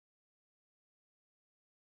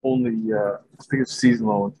only, I think it's season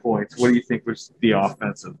low in points. What do you think was the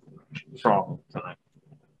offensive problem tonight?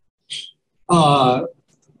 Uh,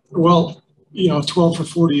 well, 12 for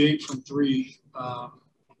 48 from three.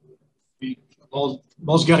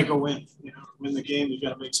 Ball's got to go in. Win the game, you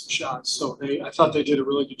got to make some shots. So I thought they did a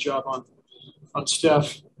really good job on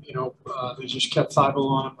Steph. They just kept Thibault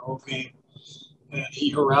on him the whole game, and he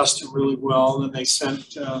harassed him really well. Then they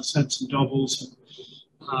sent some doubles,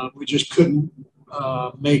 and we just couldn't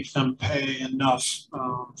make them pay enough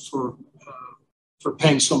for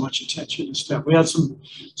paying so much attention to Steph. We had some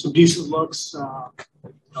decent looks.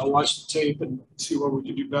 I'll watch the tape and see what we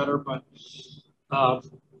can do better, but I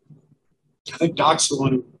think Doc's the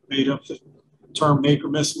one who made up the term "make or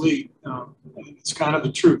miss league." It's kind of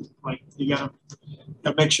the truth. Like, you got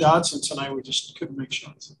to make shots, and tonight we just couldn't make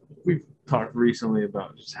shots. We've talked recently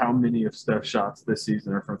about just how many of Steph's shots this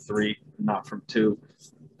season are from three, not from two.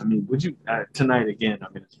 I mean, would you tonight again? I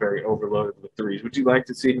mean, it's very overloaded with threes. Would you like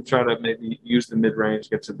to see him try to maybe use the mid range,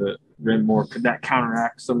 get to the rim more? Could that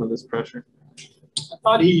counteract some of this pressure? I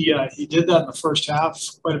thought he did that in the first half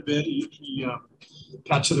quite a bit. He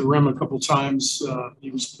got to the rim a couple times.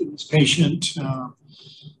 He was patient.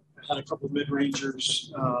 Had a couple of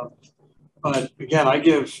mid-rangers. But again, I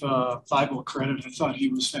give Thibault credit. I thought he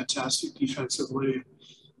was fantastic defensively.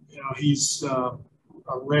 He's a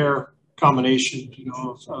rare combination,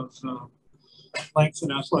 of length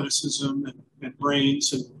and athleticism and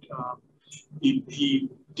brains. And he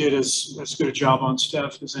did as good a job on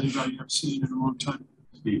Steph as anybody I've seen in a long time.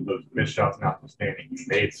 Steve, those missed shots notwithstanding, you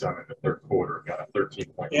made some in the third quarter, got a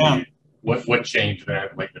 13-point lead. What changed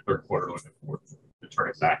that late in the third quarter to turn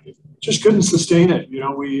it back? Just couldn't sustain it.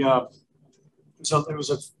 We it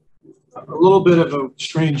was a little bit of a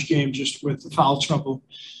strange game just with the foul trouble.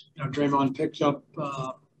 Draymond picked up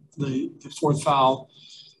the fourth foul,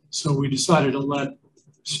 so we decided to let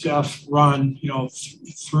Steph run,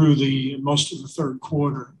 through most of the third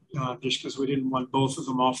quarter, just because we didn't want both of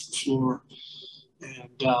them off the floor.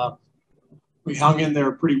 And we hung in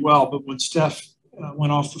there pretty well. But when Steph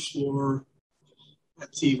went off the floor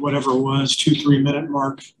at the whatever it was 2-3 minute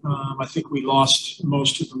mark, I think we lost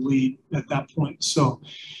most of the lead at that point. So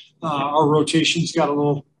our rotations got a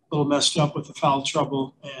little messed up with the foul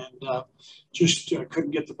trouble, and just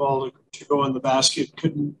couldn't get the ball to go in the basket.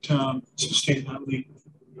 Couldn't sustain that lead.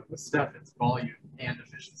 With Steph, it's volume and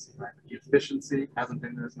efficiency, right? The efficiency hasn't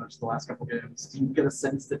been there as much the last couple of games. Do you get a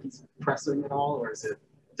sense that he's pressing at all, or is it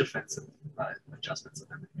defensive adjustments and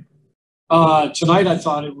everything? Tonight, I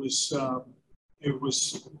thought it was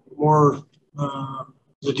more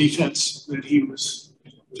the defense that he was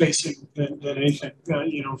facing than anything.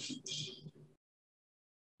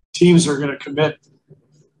 Teams are going to commit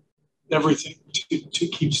everything to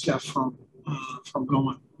keep Steph from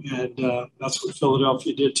going. And that's what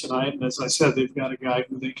Philadelphia did tonight. And as I said, they've got a guy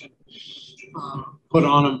who they can put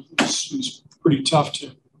on him who's pretty tough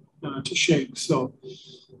to shake. So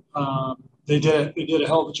they did a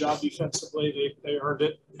hell of a job defensively. They earned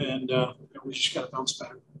it, and we just got to bounce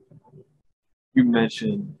back. You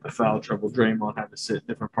mentioned the foul trouble. Draymond had to sit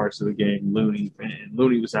different parts of the game.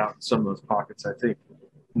 Looney was out in some of those pockets. I think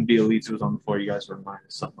when Bielitsa was on the floor, you guys were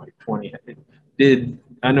minus something like 20.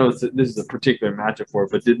 I know this is a particular matchup for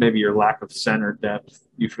it, but did maybe your lack of center depth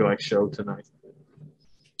you feel like show tonight?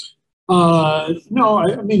 No,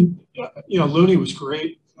 I mean, Looney was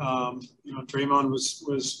great. Draymond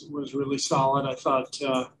was really solid. I thought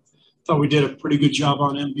we did a pretty good job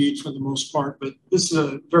on Embiid for the most part, but this is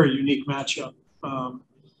a very unique matchup.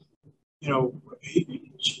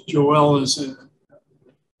 Joel is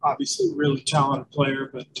obviously a really talented player,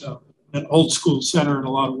 but an old school center in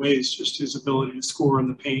a lot of ways, just his ability to score in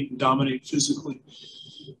the paint and dominate physically.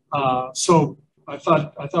 So I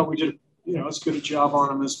thought we did as good a job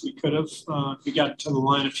on him as we could have. We got to the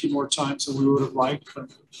line a few more times than we would have liked.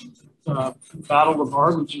 But battle of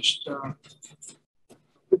hard, we just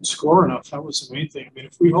couldn't score enough. That was the main thing. I mean,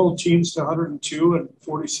 if we hold teams to 102 and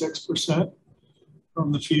 46%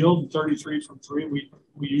 from the field and 33 from three, we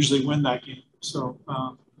usually win that game. So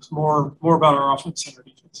it's more about our offense than our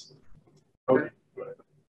defense. Okay.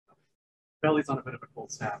 Belly's on a bit of a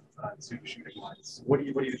cold snap, shooting-wise. What do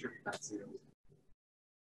you attribute that to?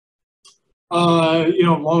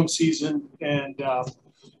 Long season, and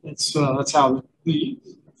that's how the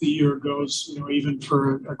year goes. Even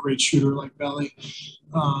for a great shooter like Belly,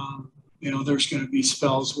 there's going to be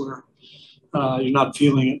spells where you're not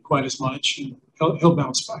feeling it quite as much, and he'll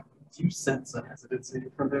bounce back. Do you sense a hesitancy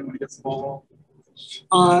from him when he gets the ball?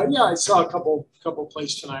 Yeah, I saw a couple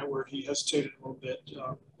plays tonight where he hesitated a little bit,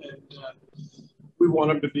 and we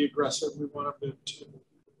want him to be aggressive. We want him to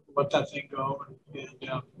let that thing go, and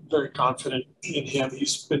very confident in him.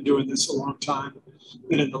 He's been doing this a long time,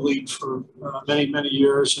 been in the league for many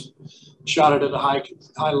years, and shot it at a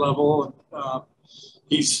high level. And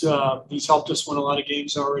he's helped us win a lot of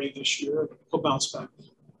games already this year. He'll bounce back.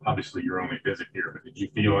 Obviously, your only visit here, but did you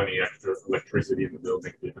feel any extra electricity in the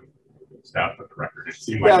building given staff for the record? It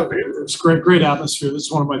seemed like it's great atmosphere. This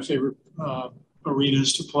is one of my favorite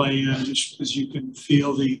arenas to play in, just because you can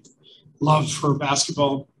feel the love for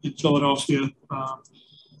basketball in Philadelphia.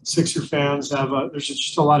 Sixer fans have there's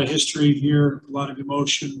just a lot of history here, a lot of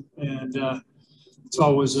emotion, and it's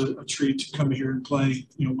always a treat to come here and play,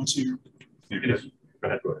 once a year. Go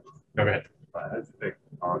ahead. Go ahead. I think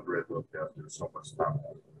Andre looked after so much time.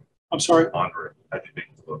 I'm sorry? Andre, how do you think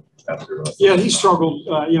he looked after us? Yeah, he struggled.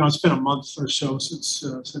 It's been a month or so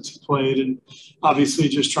since he played, and obviously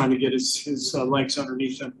just trying to get his legs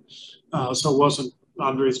underneath him. So it wasn't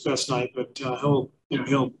Andre's best night, but he'll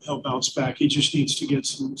bounce back. He just needs to get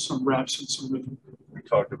some reps and some rhythm. We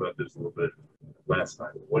talked about this a little bit last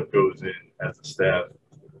night. What goes in as a staff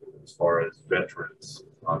as far as veterans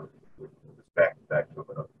on back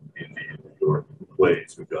coming up in New York, who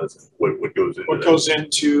plays, who doesn't? What goes into what goes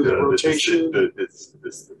into the rotation?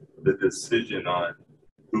 The decision on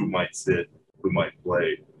who might sit, who might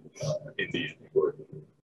play in New York.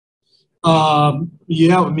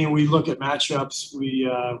 Yeah, I mean, we look at matchups.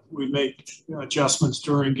 We make adjustments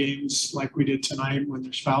during games like we did tonight when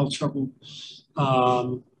there's foul trouble.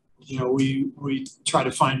 We try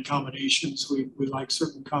to find combinations. We like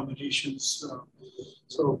certain combinations.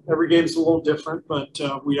 So every game is a little different, but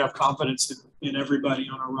we have confidence in everybody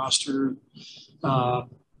on our roster.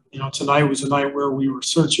 Tonight was a night where we were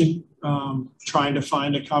searching, trying to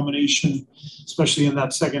find a combination, especially in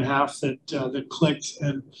that second half that clicked.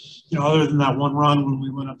 And other than that one run when we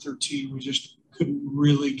went up 13, we just couldn't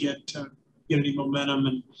really get any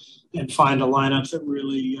momentum and find a lineup that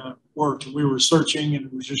really worked. We were searching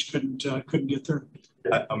and we just couldn't get there.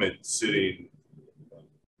 I mean, sitting,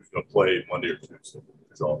 who's going to play Monday or Tuesday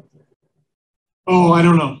is all. Oh, I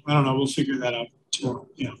don't know. We'll figure that out tomorrow.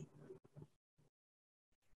 Yeah.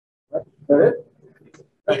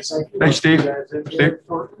 Thanks, Steve. Steve,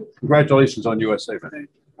 congratulations on USA, man.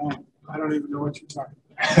 I don't even know what you're talking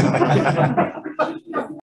about.